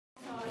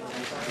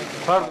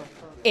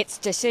It's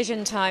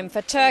decision time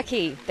for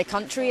Turkey. The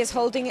country is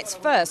holding its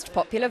first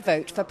popular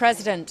vote for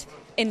president.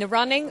 In the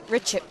running,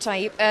 Recep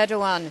Tayyip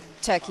Erdogan,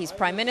 Turkey's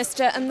prime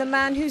minister and the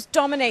man who's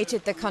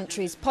dominated the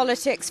country's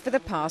politics for the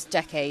past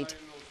decade.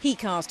 He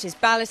cast his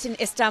ballot in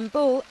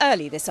Istanbul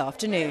early this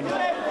afternoon.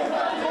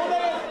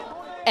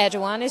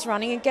 Erdogan is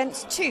running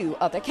against two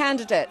other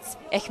candidates.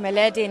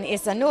 Ekmeleddin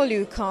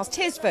Ihsanoglu cast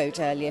his vote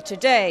earlier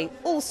today,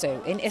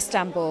 also in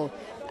Istanbul.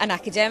 An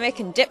academic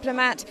and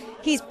diplomat,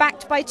 he's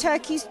backed by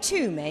Turkey's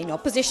two main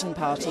opposition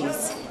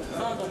parties.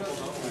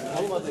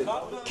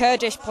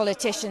 Kurdish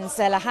politician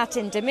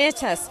Selahattin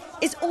Demirtas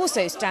is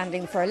also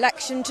standing for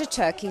election to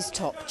Turkey's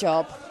top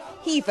job.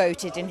 He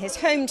voted in his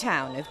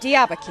hometown of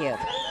Diyarbakir.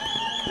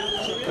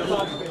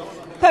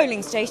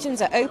 Polling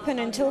stations are open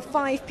until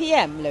 5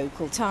 p.m.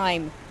 local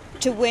time.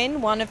 To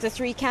win, one of the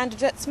three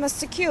candidates must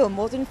secure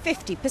more than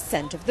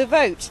 50% of the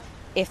vote.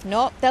 If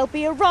not, there'll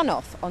be a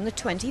runoff on the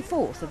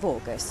 24th of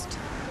August.